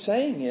what he's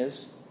saying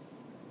is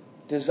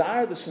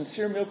desire the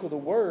sincere milk of the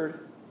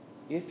Word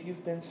if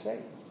you've been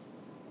saved.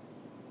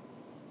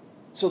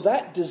 So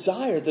that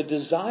desire, the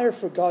desire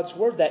for God's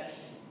Word, that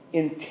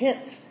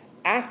intense,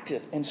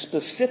 active, and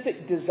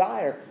specific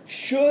desire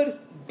should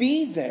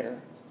be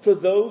there for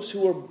those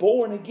who are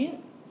born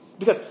again.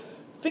 Because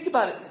Think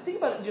about it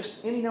in just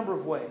any number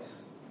of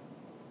ways.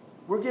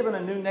 We're given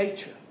a new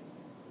nature.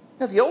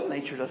 Now, the old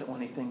nature doesn't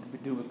want anything to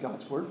do with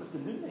God's Word, but the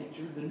new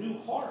nature, the new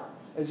heart,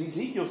 as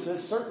Ezekiel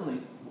says, certainly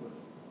would.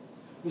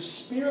 The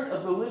Spirit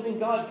of the living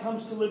God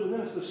comes to live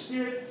within us. The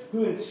Spirit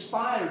who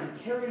inspired and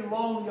carried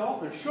along the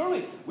author.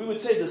 Surely we would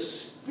say the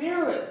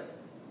Spirit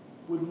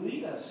would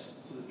lead us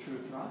to the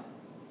truth, right?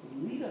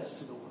 Would lead us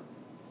to the Word.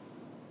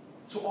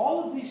 So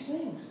all of these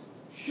things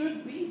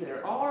should be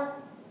there.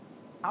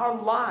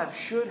 Our lives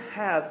should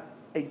have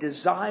a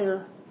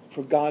desire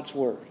for God's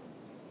Word.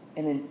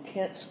 An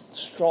intense,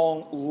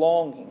 strong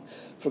longing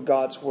for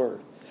God's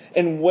Word.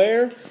 And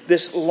where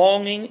this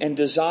longing and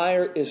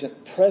desire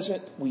isn't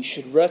present, we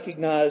should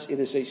recognize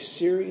it is a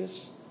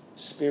serious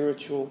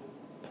spiritual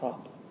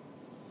problem.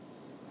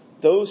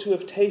 Those who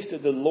have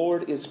tasted the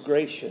Lord is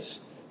gracious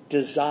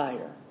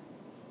desire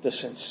the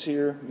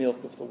sincere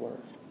milk of the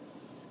Word.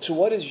 So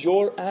what is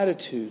your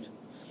attitude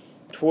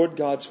toward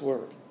God's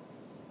Word?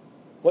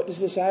 What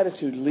does this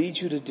attitude lead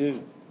you to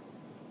do?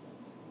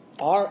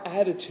 Our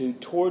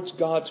attitude towards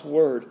God's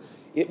Word,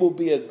 it will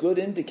be a good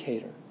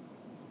indicator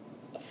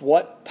of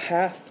what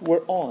path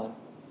we're on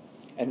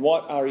and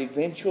what our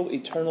eventual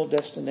eternal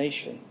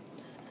destination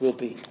will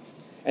be.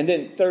 And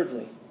then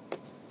thirdly,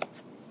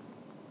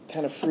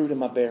 kind of fruit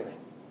am I bearing?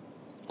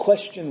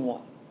 Question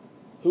 1,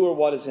 who or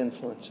what is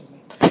influencing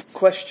me?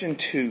 Question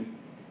 2,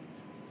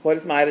 what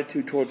is my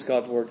attitude towards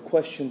God's Word?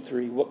 Question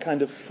 3, what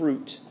kind of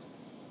fruit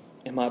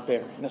am I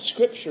bearing? Now,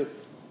 Scripture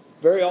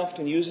very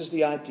often uses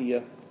the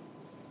idea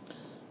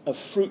of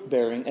fruit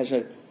bearing as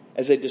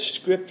a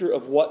descriptor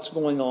of what's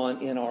going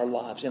on in our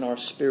lives, in our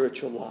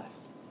spiritual life.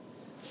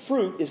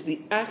 Fruit is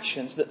the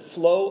actions that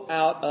flow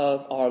out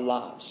of our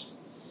lives.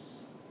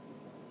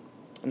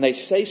 And they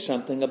say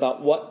something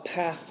about what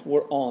path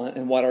we're on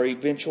and what our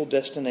eventual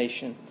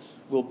destination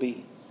will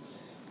be.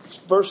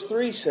 Verse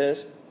 3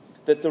 says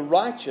that the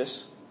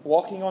righteous,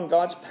 walking on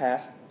God's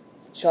path,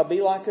 shall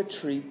be like a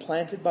tree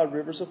planted by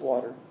rivers of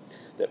water,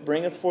 that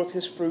bringeth forth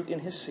his fruit in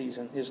his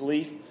season. His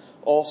leaf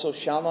also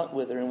shall not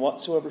wither, and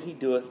whatsoever he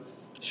doeth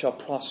shall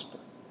prosper.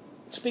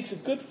 It speaks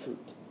of good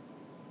fruit.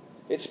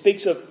 It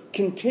speaks of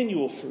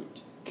continual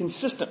fruit,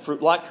 consistent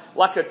fruit, like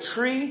a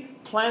tree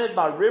planted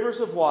by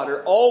rivers of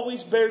water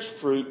always bears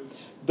fruit.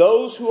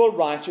 Those who are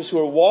righteous, who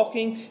are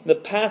walking in the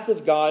path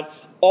of God,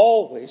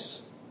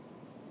 always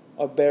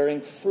are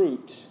bearing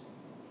fruit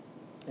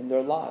in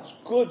their lives.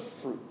 Good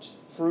fruit,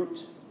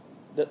 fruit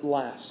that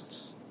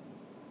lasts.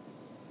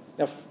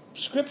 Now,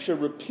 Scripture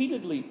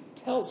repeatedly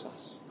tells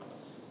us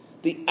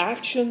the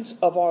actions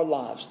of our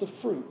lives, the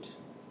fruit,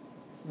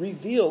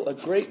 reveal a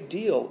great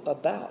deal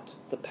about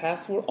the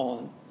path we're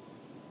on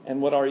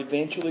and what our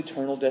eventual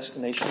eternal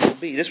destination will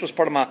be. This was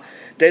part of my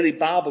daily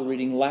Bible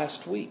reading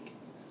last week.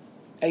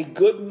 A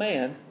good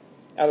man,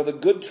 out of the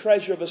good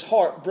treasure of his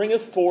heart,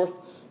 bringeth forth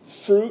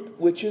fruit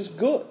which is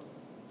good.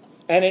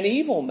 And an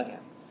evil man,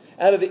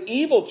 out of the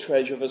evil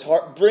treasure of his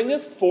heart,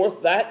 bringeth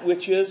forth that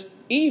which is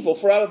evil.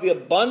 For out of the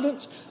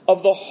abundance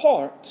of the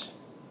heart,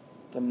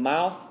 the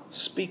mouth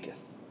speaketh.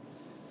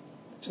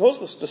 So notice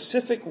the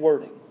specific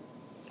wording.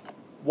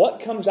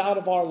 What comes out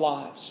of our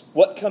lives,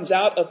 what comes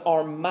out of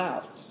our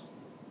mouths,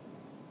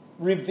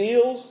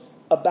 reveals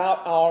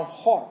about our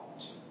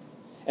heart.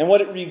 And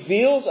what it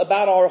reveals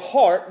about our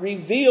heart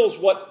reveals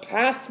what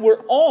path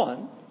we're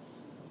on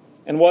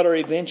and what our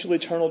eventual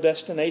eternal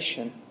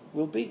destination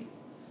will be.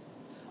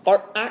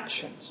 Our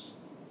actions,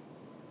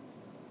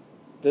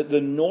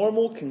 the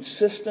normal,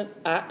 consistent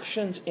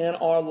actions in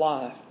our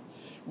life,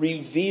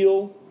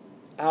 reveal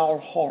our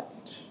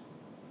heart.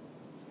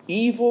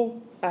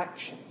 Evil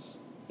actions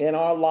in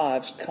our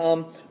lives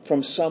come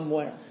from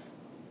somewhere.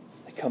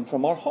 They come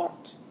from our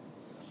heart.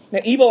 Now,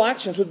 evil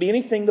actions would be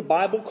anything the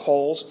Bible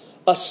calls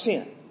a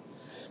sin.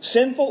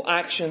 Sinful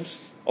actions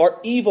are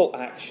evil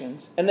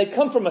actions, and they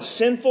come from a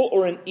sinful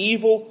or an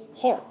evil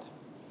heart.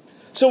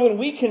 So when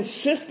we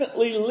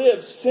consistently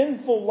live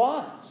sinful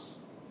lives,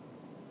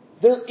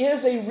 there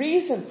is a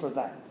reason for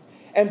that.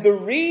 And the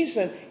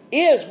reason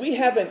is we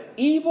have an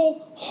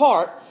evil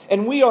heart,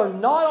 and we are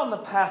not on the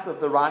path of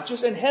the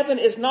righteous, and heaven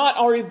is not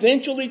our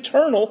eventual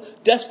eternal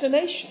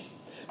destination.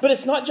 But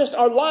it's not just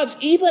our lives,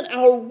 even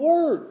our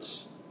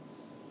words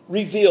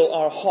reveal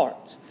our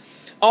heart.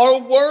 Our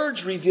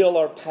words reveal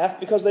our path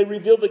because they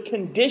reveal the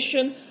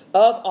condition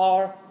of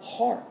our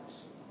heart.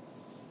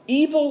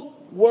 Evil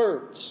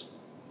words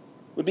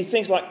would be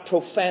things like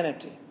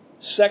profanity,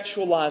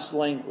 sexualized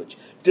language,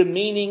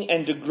 demeaning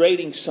and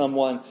degrading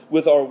someone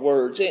with our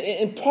words,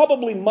 and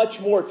probably much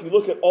more if you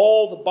look at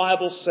all the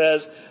Bible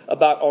says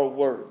about our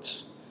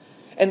words.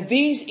 And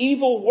these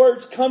evil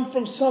words come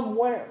from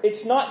somewhere.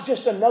 It's not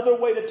just another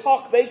way to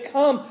talk. They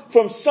come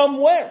from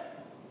somewhere.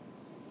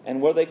 And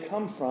where they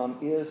come from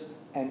is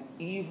an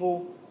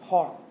evil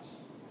heart.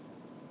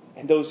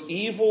 And those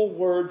evil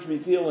words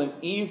reveal an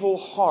evil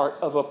heart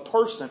of a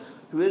person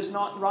who is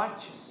not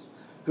righteous,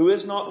 who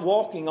is not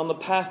walking on the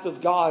path of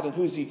God, and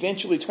whose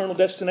eventual eternal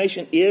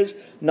destination is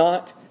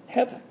not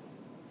heaven.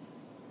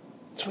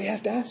 So we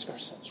have to ask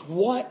ourselves,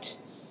 what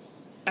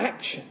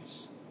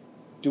actions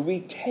do we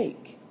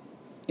take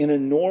in a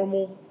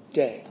normal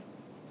day?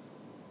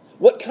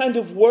 What kind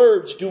of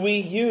words do we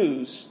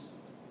use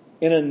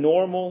in a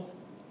normal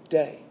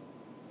day?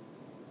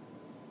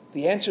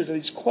 The answer to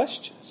these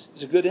questions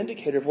is a good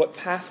indicator of what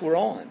path we're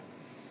on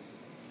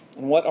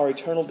and what our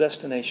eternal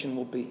destination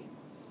will be.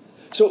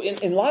 So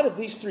in light of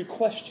these three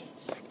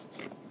questions,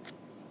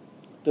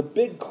 the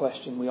big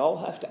question we all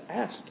have to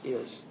ask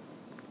is,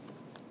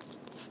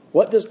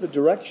 what does the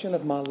direction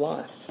of my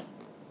life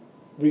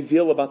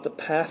reveal about the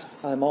path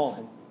I'm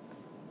on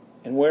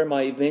and where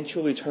my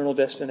eventual eternal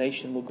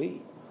destination will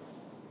be?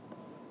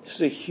 This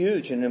is a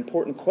huge and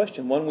important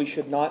question, one we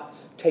should not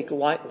take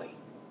lightly.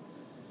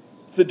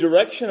 If the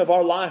direction of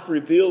our life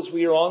reveals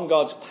we are on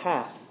God's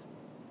path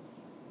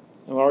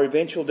and our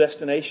eventual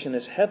destination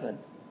is heaven,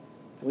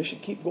 then we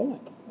should keep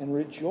going and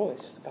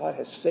rejoice. God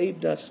has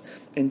saved us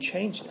and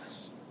changed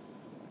us.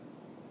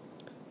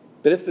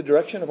 But if the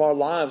direction of our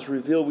lives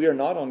reveal we are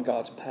not on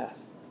God's path,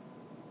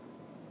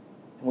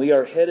 and we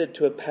are headed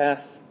to a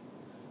path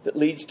that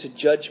leads to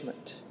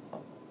judgment,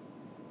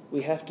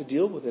 we have to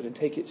deal with it and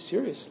take it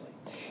seriously.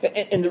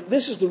 And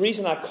this is the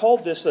reason I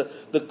called this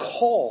the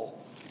call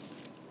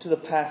to the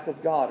path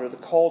of God, or the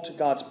call to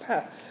God's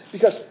path.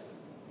 Because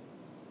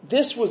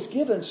this was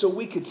given so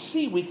we could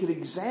see, we could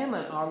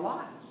examine our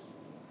lives.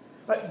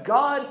 But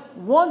God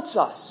wants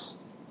us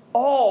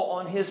all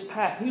on His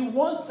path. He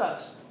wants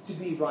us to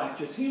be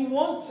righteous. He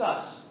wants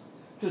us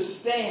to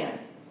stand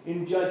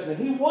in judgment.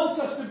 He wants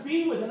us to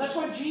be with Him. That's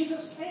why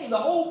Jesus came. The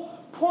whole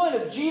point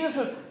of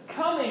Jesus'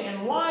 coming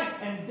and life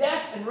and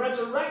death and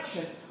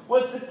resurrection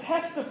was to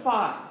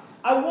testify,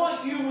 I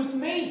want you with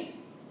me.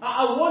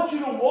 I want you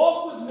to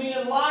walk with me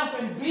in life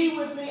and be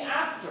with me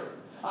after.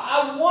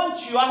 I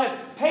want you. I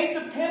have paid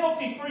the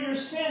penalty for your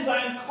sins.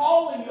 I am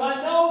calling you. I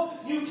know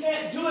you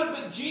can't do it,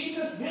 but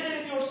Jesus did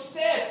it in your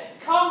stead.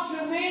 Come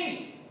to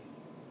me.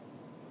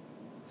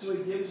 So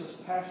He gives us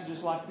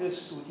passages like this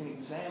so we can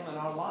examine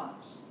our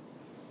lives.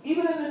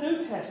 Even in the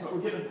New Testament,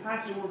 we're given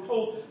passages where we're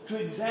told to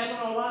examine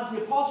our lives.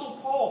 The Apostle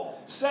Paul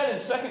said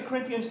in 2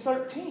 Corinthians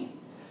 13,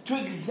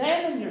 to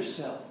examine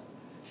yourself.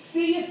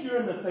 See if you're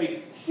in the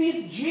faith. See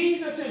if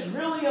Jesus is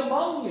really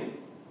among you.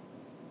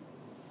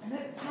 And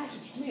that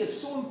passage to me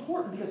is so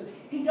important because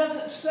he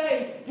doesn't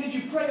say, did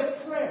you pray a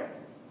prayer?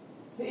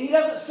 He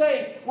doesn't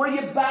say, were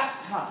you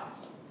baptized?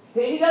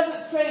 He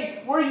doesn't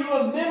say, were you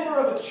a member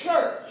of a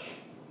church?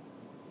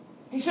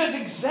 He says,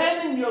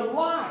 examine your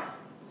life.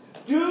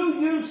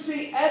 Do you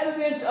see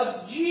evidence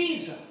of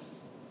Jesus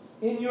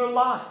in your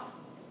life?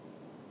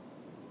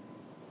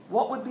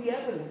 What would be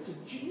evidence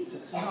of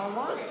Jesus in our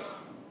life?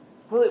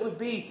 Well, it would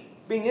be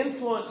being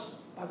influenced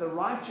by the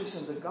righteous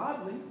and the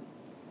godly.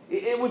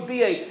 It would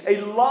be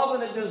a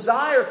love and a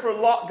desire for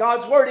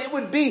God's Word. It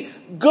would be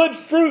good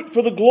fruit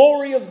for the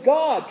glory of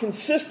God,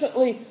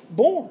 consistently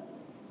born.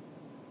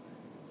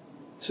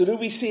 So do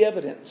we see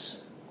evidence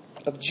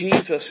of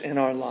Jesus in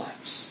our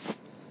lives?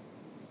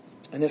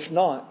 And if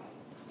not,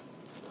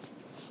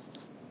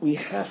 we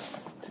have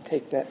to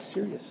take that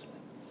seriously.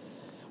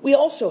 We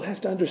also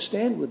have to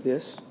understand with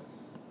this,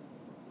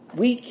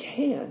 we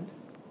can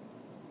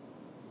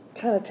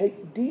kind of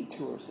take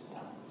detours at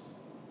times.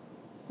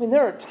 I mean,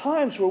 there are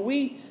times where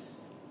we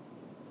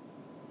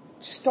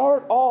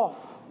start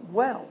off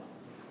well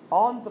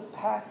on the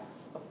path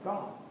of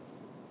God.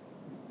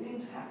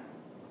 Things happen.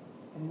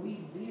 And we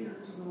veer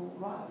to the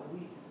right, or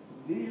we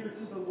veer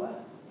to the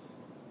left.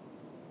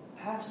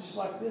 Passages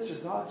like this are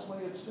God's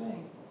way of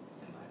saying,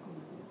 come back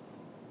over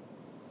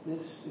here.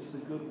 This is the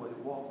good way.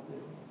 Walk there.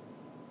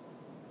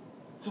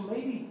 So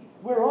maybe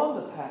we're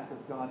on the path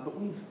of God, but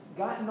we've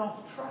gotten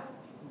off track.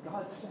 And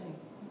God's saying,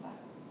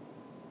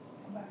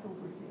 come back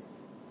over here.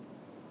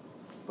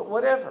 But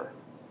whatever,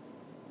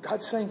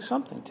 God's saying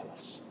something to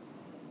us.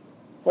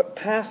 What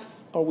path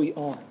are we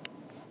on?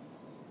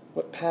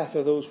 What path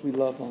are those we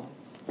love on?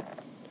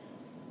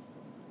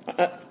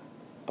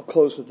 I'll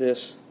close with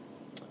this.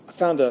 I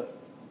found a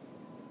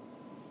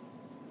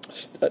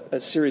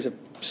series of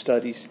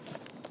studies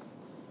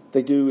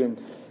they do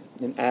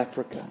in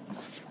Africa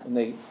when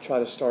they try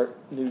to start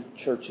new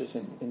churches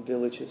in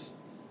villages.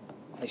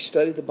 They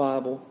study the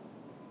Bible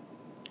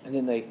and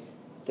then they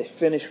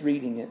finish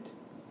reading it.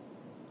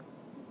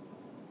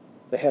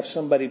 They have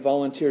somebody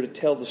volunteer to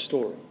tell the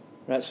story.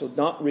 Right? So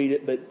not read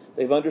it, but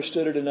they've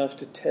understood it enough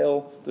to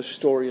tell the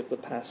story of the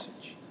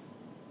passage.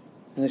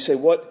 And they say,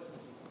 what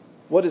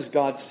is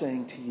God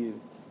saying to you?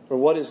 Or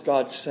what is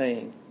God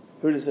saying?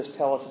 Who does this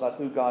tell us about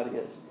who God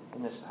is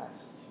in this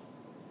passage?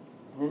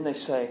 And then they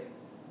say,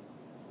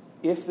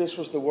 if this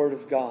was the Word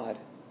of God,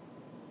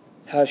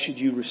 how should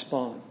you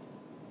respond?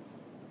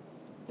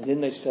 And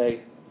then they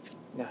say,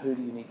 now who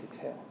do you need to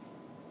tell?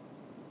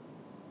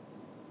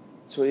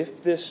 So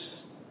if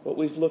this, what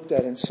we've looked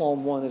at in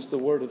Psalm 1 is the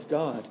Word of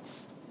God,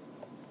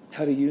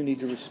 how do you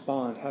need to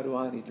respond? How do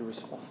I need to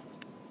respond?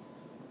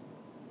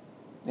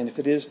 And if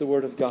it is the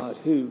Word of God,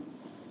 who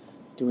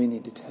do we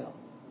need to tell?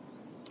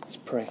 Let's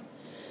pray.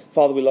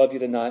 Father, we love you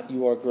tonight.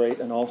 You are great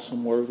and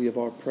awesome, worthy of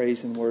our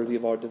praise and worthy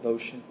of our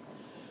devotion.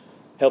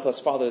 Help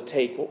us, Father, to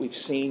take what we've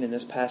seen in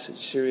this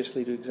passage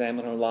seriously, to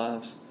examine our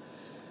lives.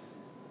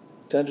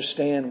 to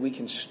understand we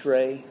can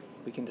stray,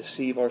 we can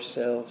deceive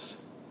ourselves.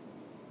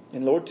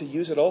 And Lord, to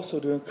use it also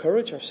to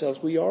encourage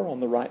ourselves. We are on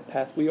the right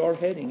path. We are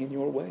heading in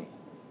your way.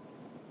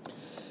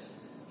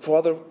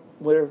 Father,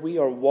 where we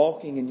are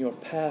walking in your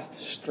path,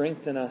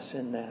 strengthen us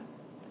in that.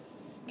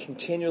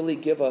 Continually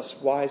give us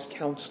wise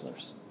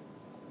counselors.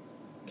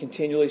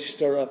 Continually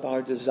stir up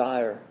our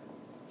desire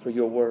for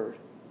your word.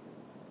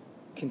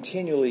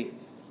 Continually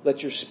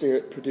let your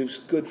Spirit produce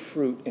good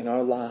fruit in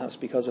our lives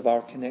because of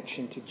our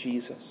connection to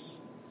Jesus.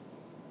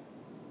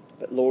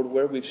 But Lord,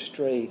 where we've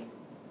strayed,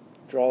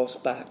 draw us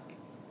back.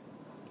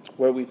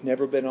 Where we've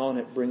never been on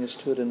it, bring us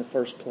to it in the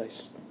first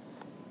place.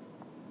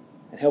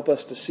 And help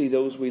us to see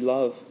those we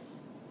love,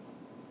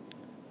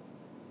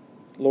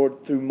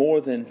 Lord, through more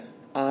than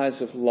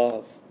eyes of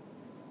love,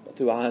 but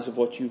through eyes of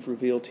what you've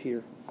revealed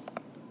here.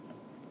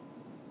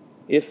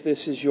 If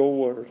this is your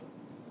word,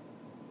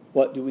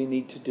 what do we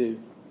need to do?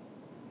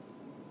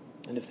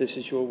 And if this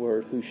is your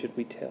word, who should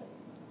we tell?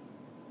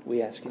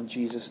 We ask in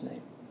Jesus'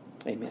 name.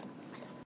 Amen.